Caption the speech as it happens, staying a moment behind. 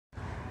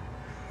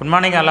Good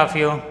morning all of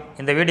you.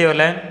 இந்த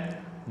வீடியோவில்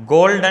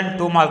golden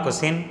 2 mark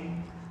question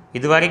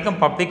இதுவரைக்கும்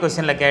பப்ளிக்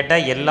கொஸ்டினில் கேட்ட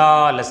எல்லா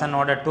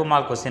லெசனோட 2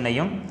 மார்க்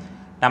கொஸ்டினையும்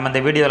நம்ம இந்த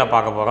வீடியோவில்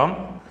பார்க்க போகிறோம்.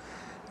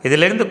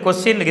 இதிலிருந்து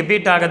கொஸ்டின்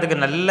ரிப்பீட் ஆகிறதுக்கு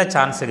நல்ல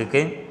சான்ஸ்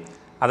இருக்குது.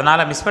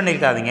 அதனால் மிஸ்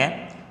பண்ணியிருக்காதீங்க.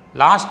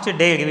 லாஸ்ட்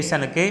டே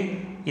ரிவிஷனுக்கு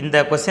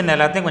இந்த கொஸ்டின்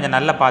எல்லாத்தையும் கொஞ்சம்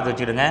நல்லா பார்த்து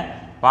வச்சுடுங்க.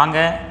 வாங்க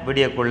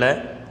வீடியோக்குள்ளே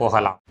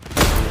போகலாம்.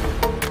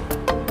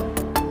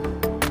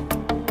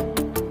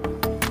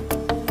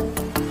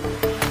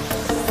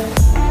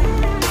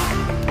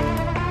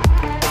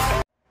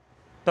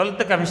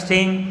 12th chemistry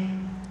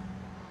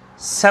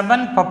 7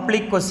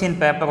 public question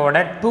paper ஓட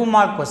 2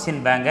 mark question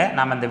bank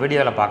நாம் இந்த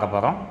வீடியோவில் பார்க்க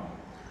போகிறோம்.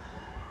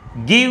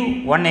 Give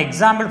one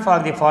example for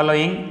the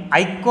following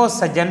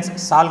icosagens,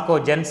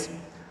 chalcogens.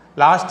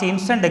 Last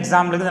instant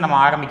எக்ஸாம்பிளுக்கு நம்ம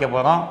ஆரம்பிக்க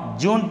போகிறோம்.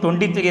 ஜூன்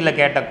 23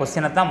 கேட்ட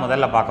கொஸ்டினை தான்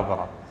முதல்ல பார்க்க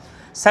போகிறோம்.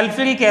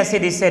 Sulfuric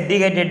acid is a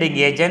dehydrating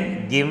agent.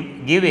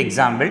 Give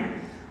example.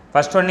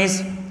 First one is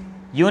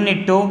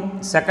unit 2,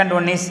 second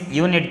one is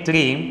unit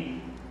 3.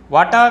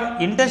 What are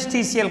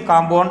interstitial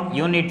compound?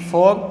 Unit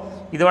 4.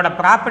 இதோட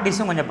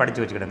ப்ராப்பர்ட்டிஸும் கொஞ்சம்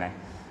படித்து வச்சுக்கிடுங்க.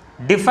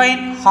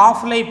 Define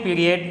half-life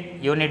period.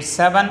 Unit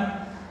 7.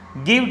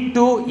 Give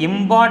 2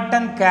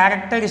 important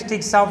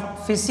characteristics of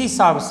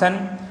fission.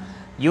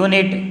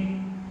 Unit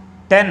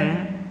 10.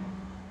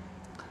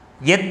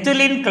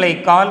 Ethylene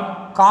glycol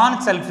corn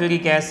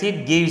sulfuric acid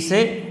gives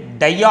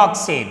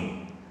dioxane.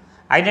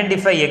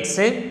 Identify X.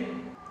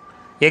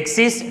 X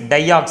is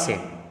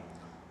dioxane.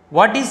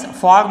 What is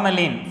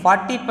formalin?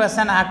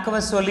 40%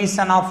 aqueous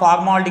solution of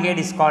formaldehyde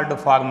is called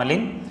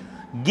formalin.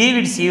 Give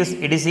its use.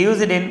 It is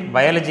used in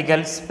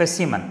biological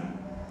specimen.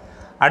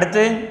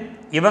 அடுத்து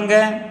இவங்க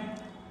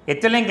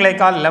ethylene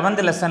glycol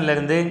 11th லெசன்ல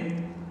இருந்து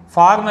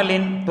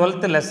formalin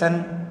 12th lesson.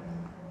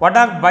 What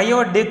are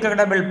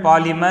biodegradable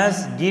polymers?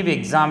 Give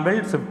example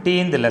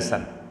 15th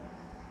lesson.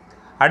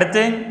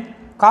 அடுத்து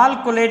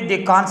calculate the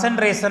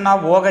concentration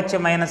of OH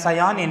minus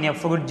ion in a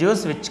fruit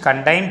juice which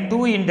contain 2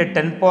 into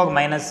 10 power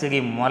minus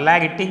 3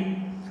 molarity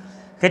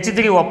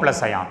H3O plus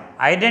ion.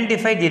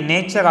 Identify the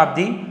nature of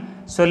the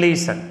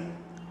solution.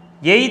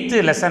 8th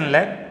lesson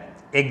la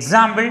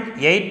example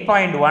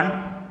 8.1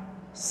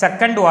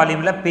 second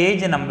volume la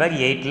page number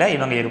 8 la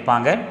இவங்க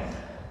இருப்பாங்க.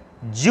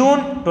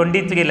 June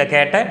 23 ல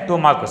கேட்ட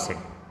 2 mark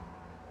question.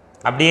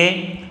 அப்படியே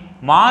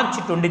March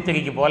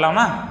 23 க்கு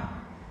போலாமா?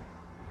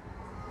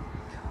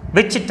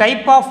 Which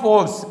type of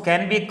ores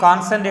can be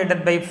concentrated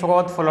by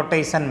froth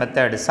flotation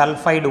method?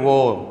 Sulfide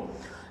ore.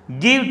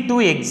 Give 2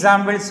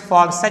 examples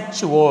for such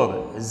ore.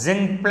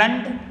 Zinc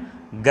blende,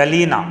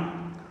 galena.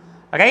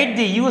 Write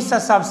the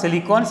uses of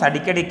silicones.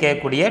 அடிக்கடி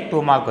கேட்கக்கூடிய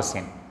 2 mark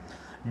question.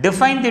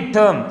 Define the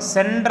term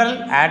central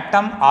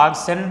atom or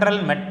central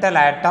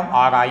metal atom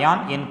or ion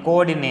in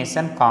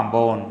coordination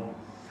compound.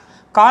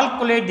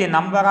 Calculate the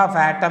number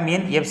of atom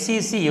in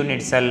FCC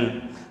unit cell.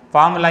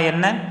 Formula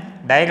என்ன?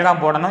 Diagram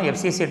போடணும்.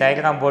 FCC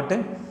diagram போட்டு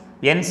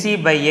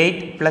NC/8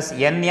 plus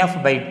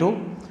NF/2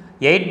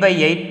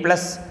 8/8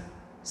 plus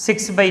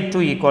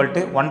 6/2 equal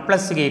to 1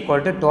 plus 3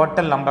 equal to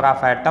total number of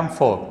atom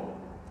 4.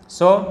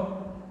 So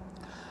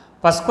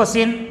first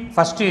question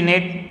first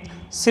unit,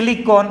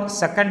 silicon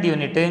second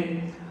unit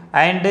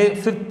and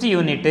fifth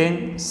unit,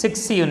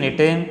 sixth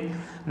unit.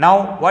 Now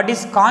what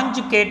is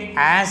conjugate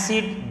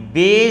acid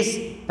base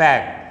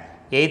pair?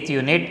 8th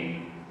unit.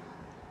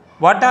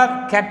 What are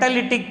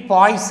catalytic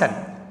poison?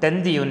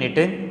 10th unit.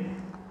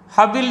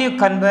 How will you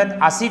convert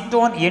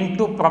acetone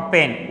into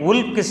propane?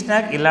 Wolff-Kishner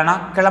illana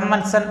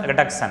Clemmensen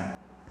reduction.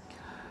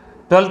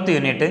 12th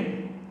unit.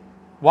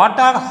 What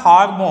are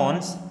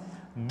hormones?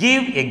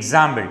 Give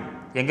example.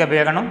 எங்க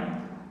பேகணும்?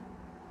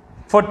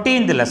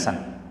 14th lesson.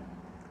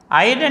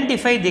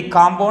 Identify the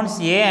compounds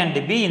A and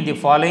B in the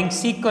following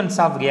sequence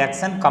of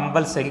reaction.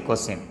 Compulsory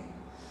question.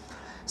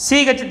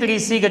 CH3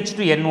 CH2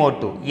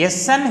 NO2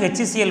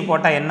 SnHCl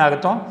போட்டா என்ன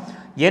அர்த்தம்?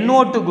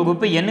 NO2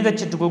 group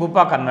NH2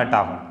 குரூப்பாக convert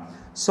ஆகும்.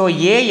 So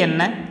ஏ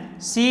என்ன?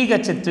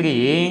 CH3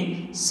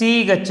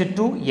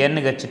 CH2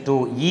 NH2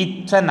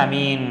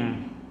 ஈத்தனமீன்.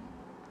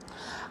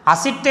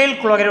 Acetyl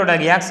குளோரைடோட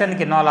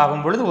ரியாக்ஷனுக்கு involve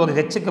ஆகும் பொழுது ஒரு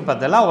ஹெச்சுக்கு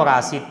பதிலாக ஒரு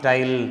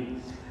acetyl.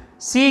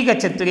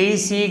 CH3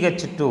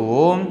 CH2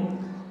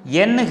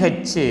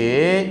 NH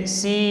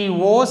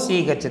CO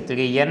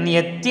CH3 N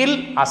ethyl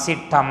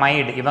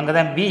acetamide. இவங்க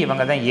தான் பி,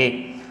 இவங்க தான் ஏ.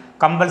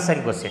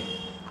 Compulsory question.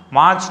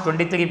 மார்ச்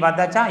 23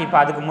 பார்த்தாச்சா? இப்போ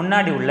அதுக்கு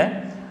முன்னாடி உள்ள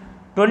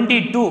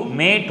 22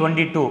 மே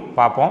 22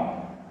 பார்ப்போம்.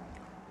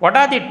 What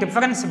are the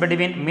difference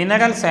between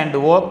minerals and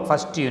ore?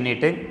 First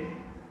unit.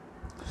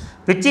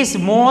 Which is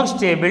more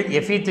stable,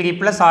 Fe3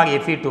 plus or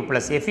Fe2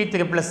 plus?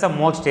 Fe3 plus தான்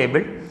more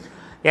stable.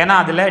 ஏன்னா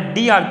அதில்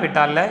டி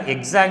ஆர்பிட்டாலில்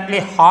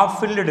எக்ஸாக்ட்லி half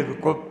filled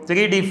இருக்கும்,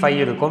 3d5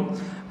 இருக்கும்.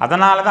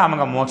 அதனால தான்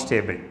அவங்க more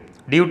stable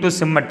due to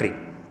symmetry.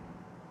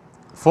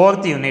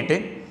 4th unit.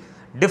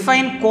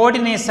 Define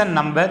coordination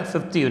number.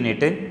 5th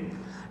unit.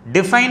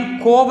 Define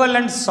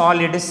covalent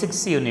solid.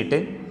 6th unit.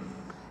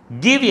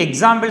 Give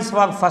examples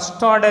for first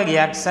order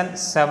reaction.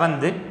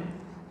 7th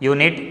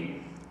unit.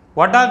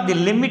 What are the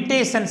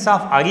limitations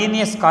of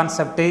Arrhenius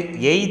concept?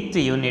 8th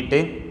unit.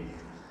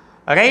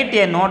 Write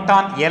a note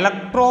on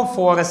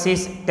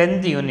electrophoresis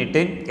 10th unit.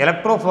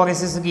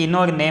 Electrophoresis க்கு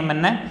இன்னொரு name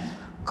என்ன?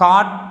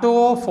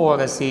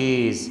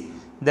 Cartophoresis.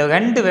 இந்த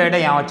ரெண்டு வேர்டை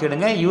ஞாபகம்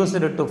வச்சுடுங்க.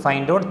 Used to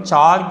find out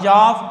charge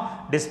of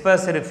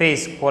dispersed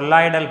phase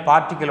colloidal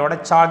particle ஓட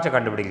சார்ஜை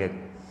கண்டுபிடிக்கிறது.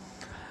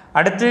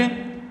 அடுத்து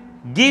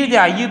give the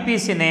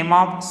IUPAC name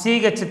of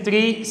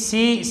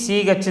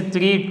CH3CCH3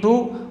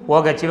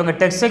 இவங்க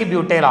டெக்ஸ்டரி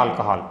butyl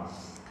alcohol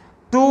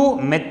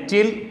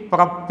 2-methyl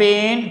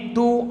propane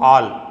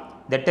 2-all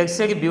இந்த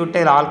டெக்ஸ்டரி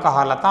பியூட்டைல்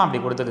ஆல்கஹாலை தான் அப்படி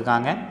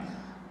கொடுத்துருக்காங்க.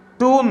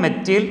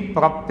 2-methyl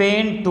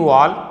propane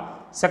 2-all.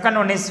 Second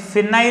one is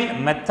phenyl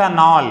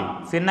methanol.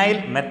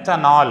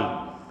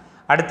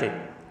 அடுத்து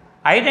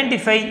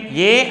identify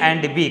A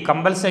and B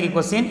compulsory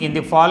question in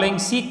the following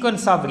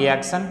sequence of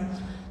reaction.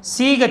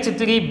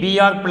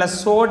 CH3Br plus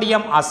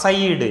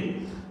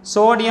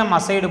sodium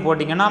aside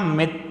போட்டிங்கன்னா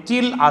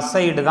methyl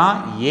aside தான்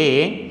A.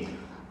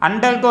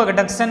 undergo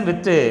reduction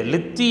with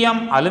lithium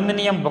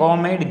aluminum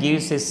bromide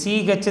gives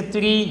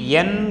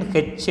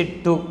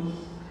CH3NH2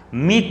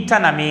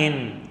 methanamine.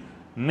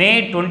 மே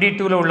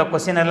 22 உள்ள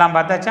question எல்லாம்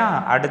பார்த்தாச்சா?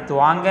 அடுத்து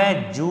வாங்க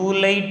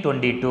ஜூலை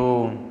 22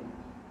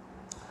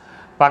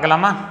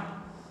 பார்க்கலாமா?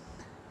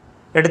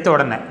 எடுத்த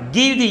உடனே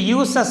give the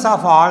uses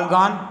of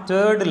argon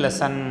third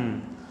lesson.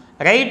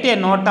 Write a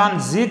note on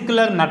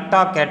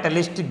Ziegler-Natta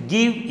catalyst,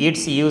 give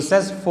its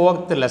uses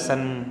fourth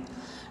lesson.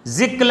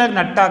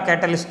 Ziegler-Natta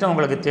catalyst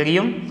உங்களுக்கு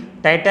தெரியும்.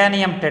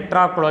 Titanium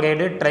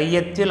tetrachloride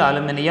ட்ரைஎத்தில்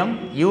aluminium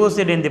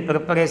used in the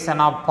preparation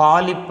of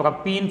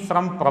polypropene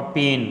from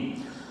propene.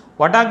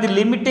 What are the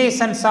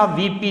limitations of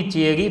VP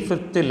theory?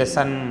 Fifth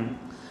lesson.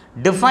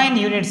 Define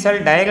unit cell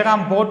diagram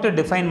போட்டு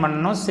define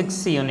பண்ணணும்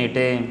 6th unit.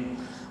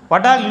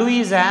 What are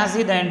Lewis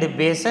acid and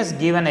bases?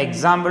 Give an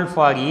example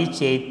for each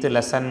 8th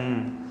lesson.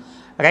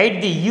 Write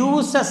the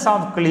uses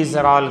of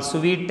glycerol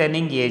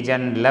sweetening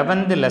agent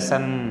 11th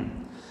lesson.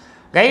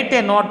 Write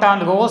a note on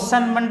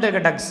Rosenmund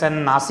reduction.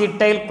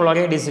 Acetyl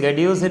chloride is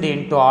reduced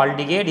into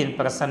aldehyde in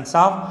presence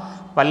of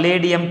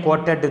palladium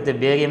coated with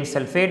barium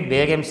sulfate.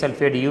 Barium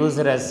sulfate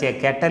used as a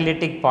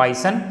catalytic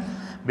poison.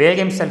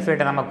 Barium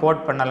sulfate நம்ம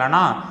code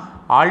பண்ணலனா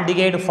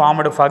aldehyde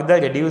formed further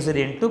reduced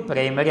into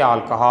primary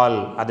alcohol.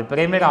 அது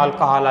primary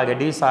alcohol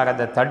reduce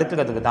ஆகிறத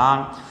தடுக்கிறதுக்கு தான்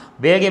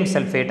barium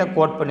sulfate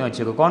code பண்ணி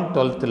வச்சுருக்கோம்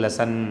 12th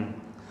lesson.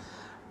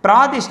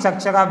 Draw the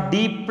structure of D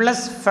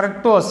plus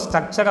fructose.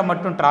 ஸ்ட்ரக்சரை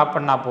மட்டும் ட்ரா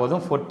பண்ணால்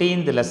போதும்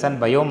 14th lesson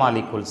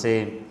biomolecules.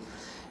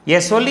 A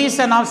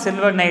solution of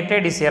silver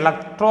nitrate is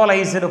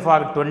electrolyzed for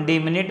 20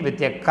 minutes with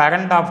a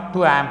current of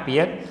 2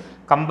 ampere.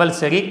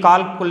 Compulsory.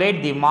 Calculate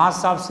the mass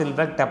of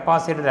silver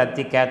deposited at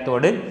the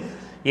cathode.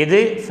 இது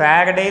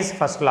Faraday's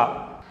first law.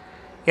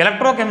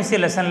 Electrochemistry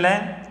லெசனில்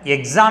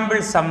example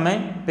sum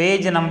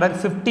page number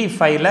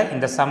 55ல்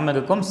இந்த some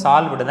இருக்கும்.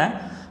 Solve தான்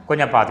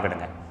கொஞ்சம்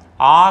பார்த்துக்கிடுங்க.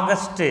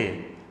 August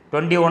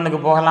 21க்கு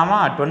போகலாமா?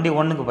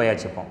 21க்கு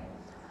போயாச்சுப்போம்.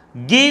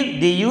 Give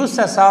the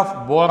uses of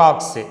borax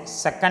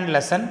second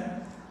lesson.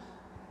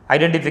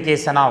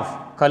 Identification of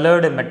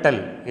colored metal.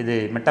 இது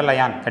metal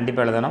ion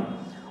கண்டிப்பாக எழுதணும்.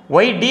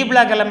 Why D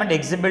block element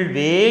exhibit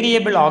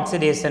variable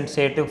oxidation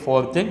state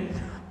fourth?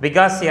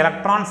 Because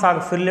electrons are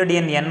filled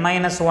in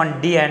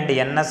n-1d and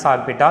ns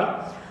orbital.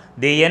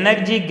 The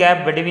energy gap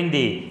between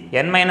the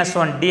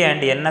n-1d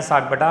and ns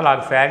orbital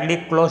are fairly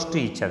close to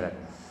each other.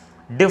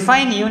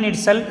 Define unit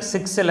cell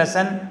 6th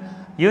lesson.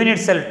 Unit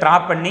cell draw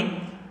பண்ணி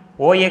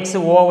OX,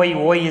 OY,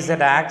 OZ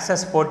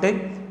access போட்டு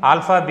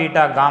alpha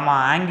beta gamma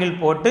angle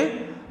போட்டு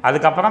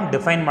அதுக்கப்புறம்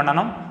define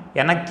பண்ணணும்.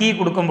 ஏன்னா key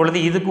கொடுக்கும் பொழுது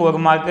இதுக்கு ஒரு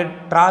மார்க்கு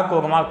ட்ராக்கு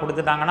ஒரு மார்க்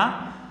கொடுத்துட்டாங்கன்னா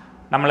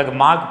நம்மளுக்கு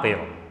மார்க்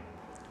போயிடும்.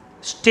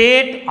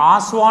 ஸ்டேட்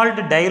ஆஸ்வால்ட்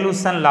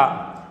டைலூஷன் லா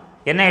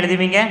என்ன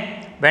எழுதுவீங்க?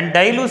 when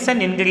dilution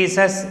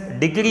increases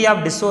degree of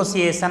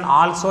dissociation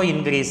also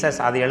increases.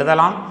 அது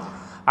எழுதலாம்.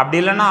 அப்படி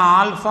இல்லைன்னா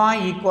alpha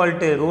equal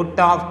to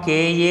root of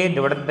KA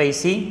divided by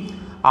C,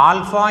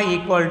 alpha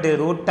equal to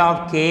root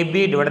of KB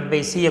divided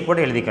by C கூட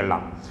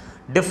எழுதிக்கலாம்.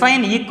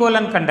 Define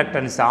equivalent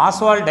conductance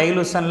Oswald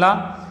டைலூஷன்லா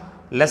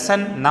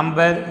lesson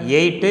number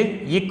 8.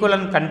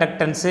 Equivalent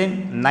conductance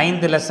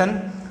 9th lesson.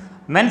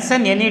 Mention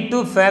any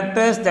two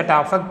factors that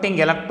are affecting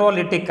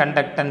electrolytic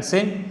conductance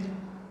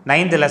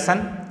 9th lesson.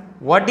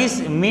 What is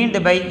meant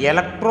by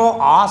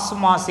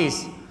electroosmosis?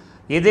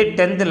 This is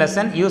 10th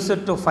lesson.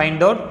 Used to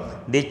find out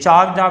the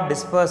charge of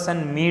dispersion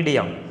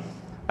medium.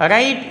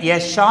 Write a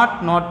short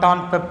note on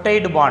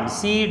peptide bond.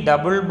 C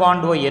double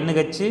bond O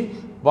NH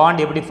bond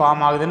எப்படி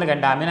form ஆகுதுன்னு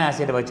ரெண்டு amino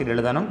acid வச்சு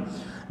எழுதணும்.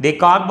 The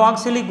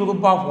carboxylic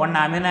group of one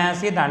amino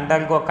acid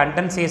undergo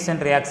condensation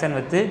reaction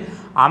with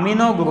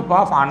amino group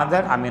of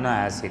another amino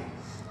acid.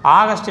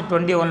 August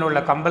 21 உள்ள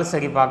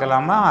compulsory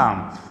பார்க்கலாமா?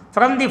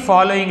 From the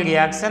following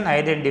reaction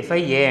identify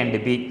A and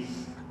B.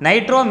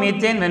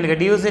 Nitromethane when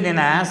reduced in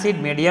acid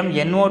medium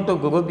NO2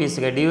 group is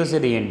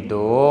reduced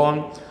into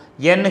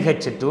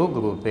NH2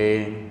 group.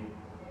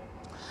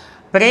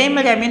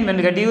 Primary amine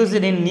when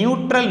reduced in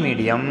neutral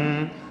medium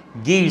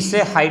gives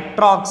a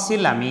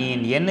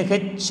hydroxylamine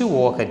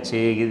NHOH.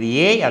 இது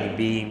A அது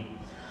B.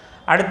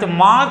 அடுத்து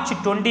March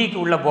 20க்கு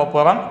உள்ள போக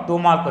போகிறோம். 2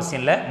 mark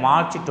கொஸ்டினில்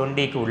March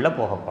 20க்கு உள்ள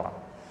போக போகிறோம்.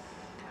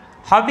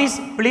 How is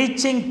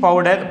bleaching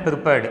powder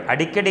prepared?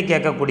 அடிக்கடி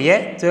கேட்கக்கூடிய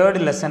third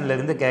lessonல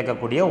இருந்து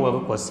கேட்கக்கூடிய ஒரு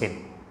question.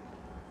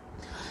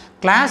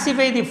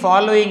 Classify the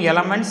following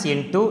elements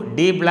into D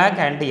black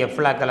and F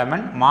black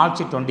element. March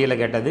 20ல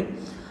கேட்டது.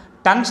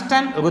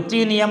 Tungsten,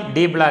 ruthenium, D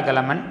black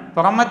element.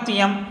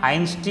 Promethium,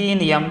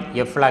 einsteinium,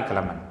 F black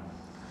element.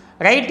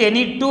 Write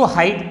any two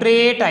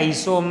hydrate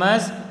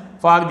isomers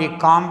for the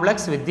complex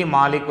with the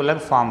molecular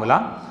formula.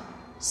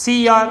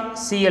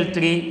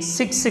 CrCl3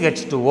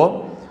 6H2O.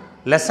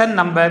 Lesson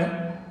number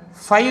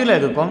 5ல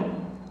இருக்கும்.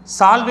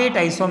 Solvate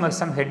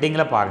isomerism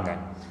headingல பாருங்க.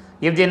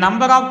 If the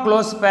number of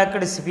close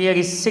packed sphere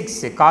is 6,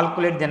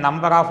 calculate the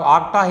number of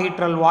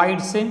octahedral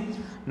voids.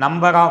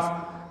 Number of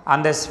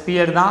அந்த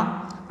sphere தான்.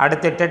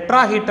 அடுத்து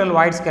tetrahedral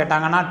voids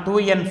கேட்டாங்கன்னா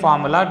 2n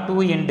formula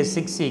 2 into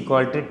 6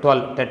 equal to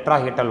 12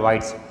 tetrahedral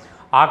voids.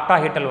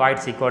 Octahedral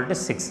voids equal to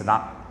 6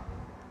 தான்.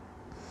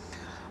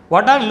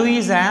 What are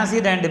Lewis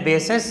acid and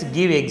bases?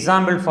 Give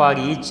example for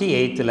each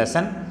 8th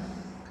lesson.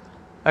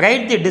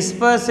 Write the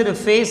dispersed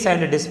phase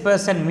and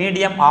dispersion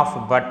medium of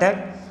butter,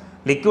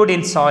 liquid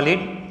in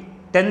solid.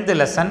 10th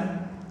lesson.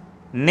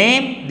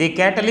 Name the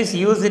catalyst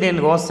used in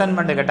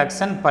Rosenmund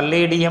reduction,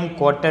 palladium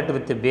coated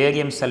with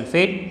barium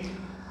sulfate.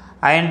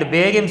 And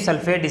barium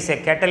sulfate is a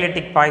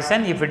catalytic poison.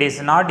 If it is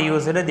not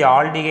used, the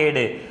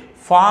aldehyde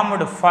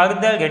formed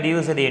further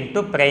reduced into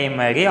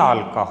primary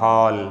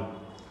alcohol.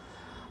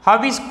 How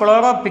is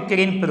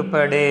chloropicrin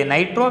prepared?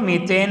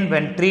 Nitromethane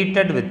when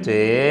treated with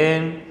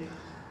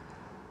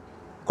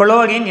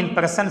chlorine in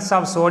presence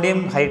of sodium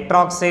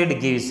hydroxide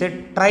gives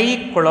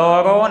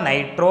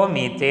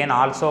trichloronitromethane,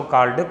 also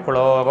called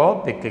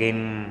chloropicrin.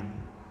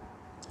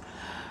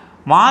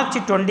 March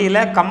 20ல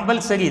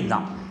compulsory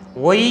தான்.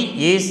 Y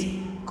is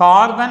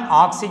carbon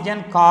oxygen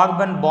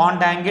carbon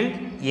bond angle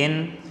in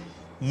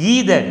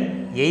either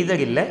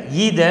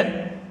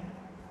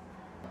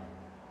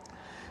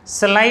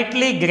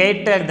slightly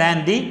greater than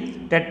the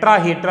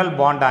tetrahedral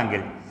bond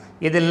angle.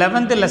 இது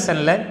 11th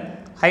lessonல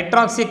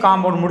hydroxy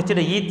compound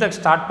முடிச்சுட்டு ether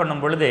start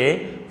பண்ணும் பொழுது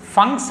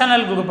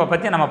functional குரூப்பை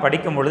பற்றி நம்ம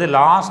படிக்கும் பொழுது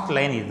லாஸ்ட்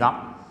லைன் இதுதான்.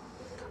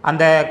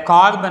 அந்த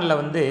கார்பனில்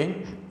வந்து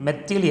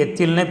மெத்தில்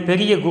எத்தில்னு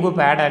பெரிய குரூப்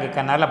ஆட்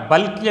ஆகிருக்கனால,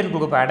 பல்கியர்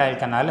குரூப் ஆட்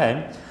ஆகிருக்கனால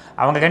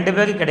அவங்க ரெண்டு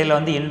பேருக்கு இடையில்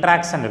வந்து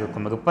இன்ட்ராக்ஷன்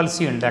இருக்கும்,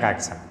 ரிப்பல்சிவ்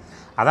இன்டராக்ஷன்.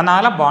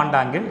 அதனால் பாண்ட்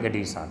ஆங்கிள்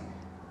ரெடியூஸ் ஆகும்.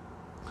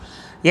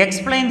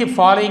 Explain the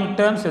following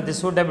terms with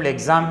suitable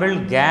example.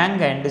 Gang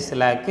and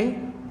சிலாக்கு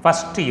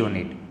first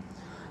unit.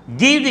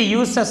 Give the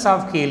uses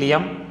of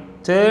helium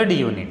third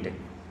unit.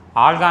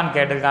 ஆல்கான்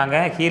கேட்டிருக்காங்க,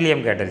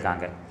 ஹீலியம்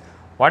கேட்டிருக்காங்க.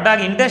 What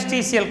are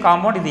இண்டஸ்ட்ரீசியல்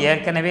compound? இது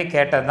ஏற்கனவே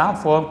கேட்டது தான்,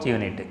 ஃபோர்த்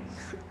யூனிட்.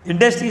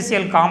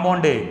 இண்டஸ்ட்ரீசியல்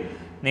காம்பவுண்டு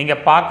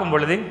நீங்கள் பார்க்கும்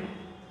பொழுது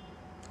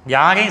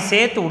யாரையும்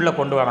சேர்த்து உள்ளே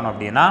கொண்டு வரணும்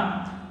அப்படின்னா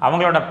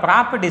அவங்களோட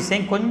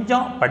ப்ராப்பர்ட்டிஸையும்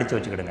கொஞ்சம் படித்து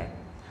வச்சுக்கிடுங்க.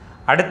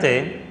 அடுத்து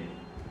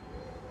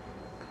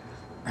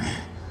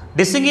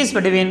distinguish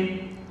between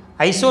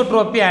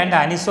isotropy and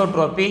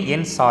anisotropy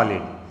in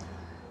solid.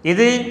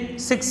 இது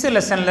 6th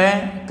லெசனில்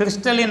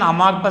கிறிஸ்டலின்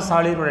அமார்பஸ்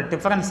சாலிடோட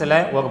டிஃபரன்ஸில்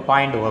ஒரு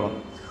பாயிண்ட் வரும்,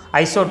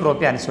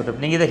 ஐசோட்ரோபி அனிசோட்ரோபி.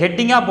 நீங்கள் இதை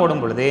ஹெட்டிங்காக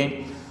போடும் பொழுது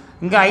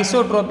இங்கே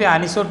ஐசோட்ரோபி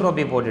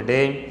அனிசோட்ரோபி போட்டுட்டு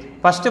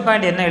ஃபஸ்ட்டு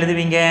பாயிண்ட் என்ன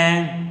எழுதுவீங்க?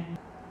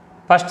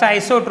 ஃபஸ்ட்டு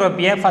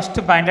ஐசோட்ரோப்பியை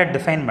ஃபஸ்ட்டு பாயிண்ட்டை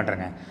டிஃபைன்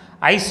பண்ணுறேங்க.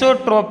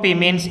 Isotropy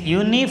means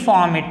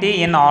uniformity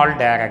in all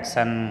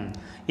direction.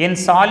 In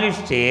solid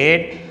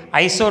state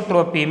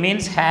isotropy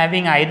means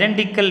having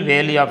identical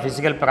value of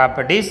physical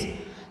properties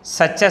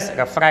such as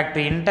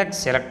refractory index,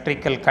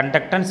 electrical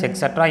conductance, etc.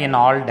 in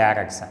all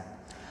direction.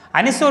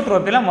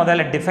 Anisotropy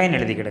முதல்ல define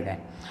எழுதிக்கிடுங்க.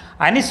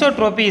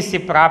 Anisotropy is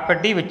the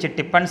property which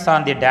depends on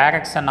the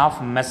direction of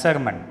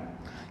measurement.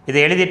 இதை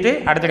எழுதிட்டு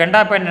அடுத்து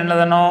ரெண்டாவது point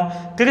என்னதுனோ,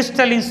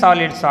 crystalline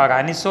solids R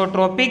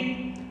anisotropic.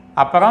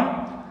 அப்புறம்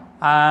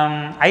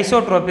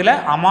ஐசோட்ரோப்பியில்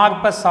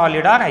amorphous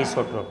solid R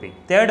isotropic.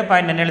 Third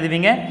point என்ன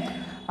எழுதுவீங்க?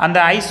 அந்த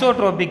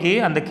ஐசோட்ரோபிக்கு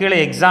அந்த கீழே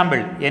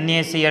example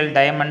NaCl,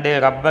 diamond,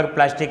 rubber,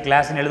 plastic,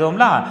 கிளாஸ்ன்னு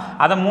எழுதுவோம்ல,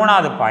 அதை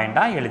 3வது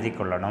பாயிண்ட்டாக எழுதி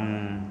கொள்ளணும்.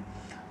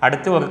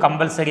 அடுத்து ஒரு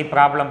கம்பல்சரி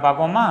ப்ராப்ளம்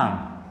பார்ப்போமா?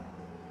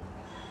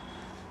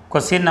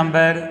 கொஸ்டின்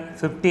நம்பர்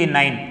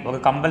 59 ஒரு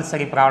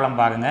கம்பல்சரி ப்ராப்ளம்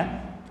பாருங்கள்.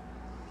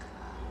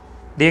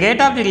 The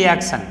rate of the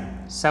reaction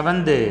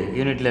 7th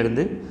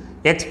யூனிட்லேருந்து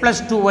x plus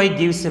 2y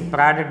gives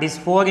product is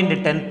 4 into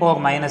 10 power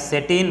minus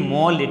 13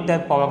 mole liter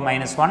power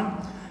minus 1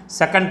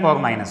 second power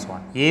minus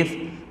 1. If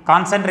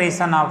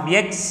concentration of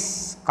x,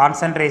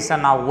 concentration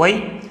of y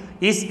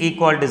is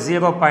equal to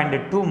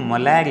 0.2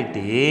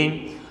 molarity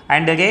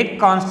and the rate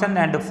constant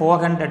and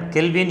 400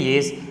 Kelvin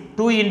is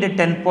 2 into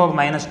 10 power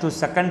minus 2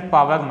 second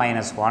power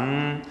minus 1,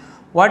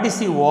 what is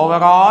the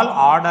overall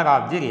order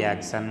of the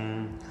reaction?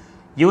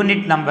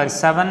 Unit number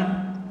 7,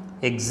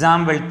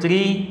 example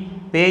 3,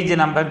 page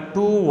number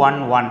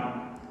 211.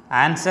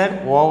 Answer: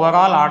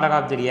 overall order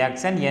of the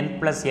reaction n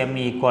plus m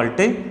equal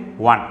to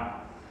 1.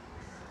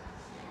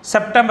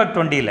 September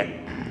 20ல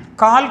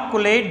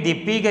calculate the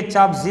pH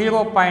of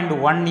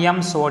 0.1 m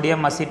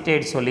sodium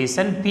acetate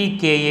solution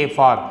pKa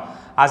for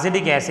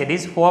acidic acid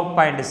is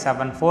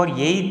 4.74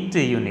 8th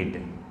unit.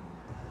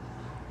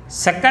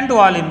 Second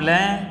volumeல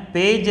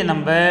page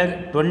number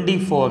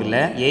 24ல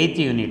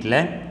 8th unitல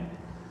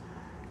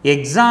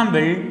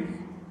example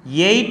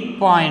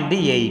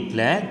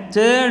 8.8ல்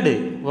third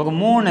ஒரு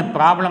 3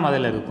 problem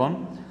அதில் இருக்கும்.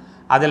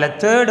 அதில்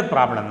third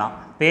problem தான்.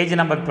 Page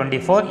number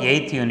 24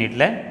 8th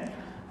யூனிட்டில்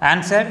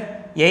answer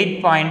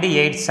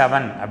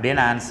 8.87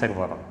 அப்படின்னு answer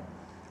வரும்.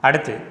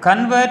 அடுத்து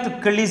convert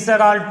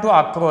glycerol to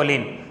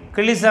acrolein.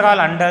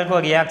 Glycerol undergo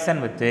reaction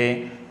with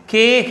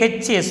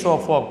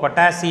KHSO4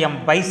 potassium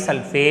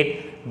bisulfate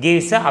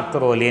gives a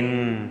acrolein.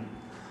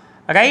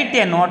 Write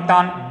a note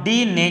on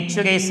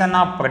denaturation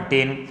of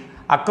protein.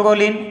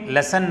 Acrolein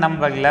lesson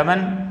number 11,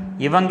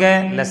 இவங்க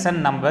lesson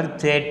number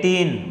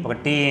 13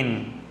 protein.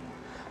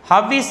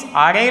 How is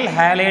aryl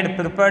halide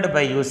prepared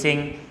by using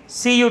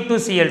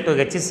Cu2Cl2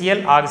 HCl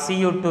or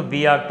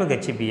Cu2Br to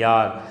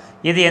HBr?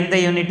 இது எந்த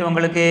unit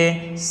உங்களுக்கு?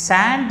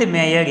 Sand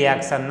mayor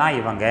ரியாக்ஷன்னா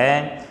இவங்க.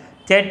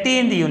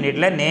 13th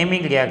யூனிட்டில்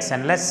naming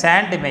ரியாக்ஷனில்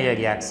sand mayor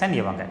reaction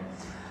இவங்க.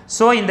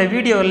 So இந்த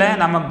வீடியோவில்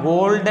நம்ம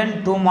golden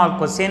 2 mark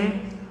question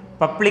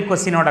public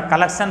கொஸ்டினோட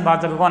collection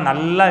பார்த்துருக்கோம்.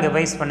 நல்லா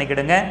ரிவைஸ்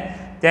பண்ணிக்கிடுங்க.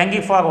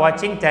 தேங்க்யூ ஃபார்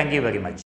வாட்சிங். Thank you very much.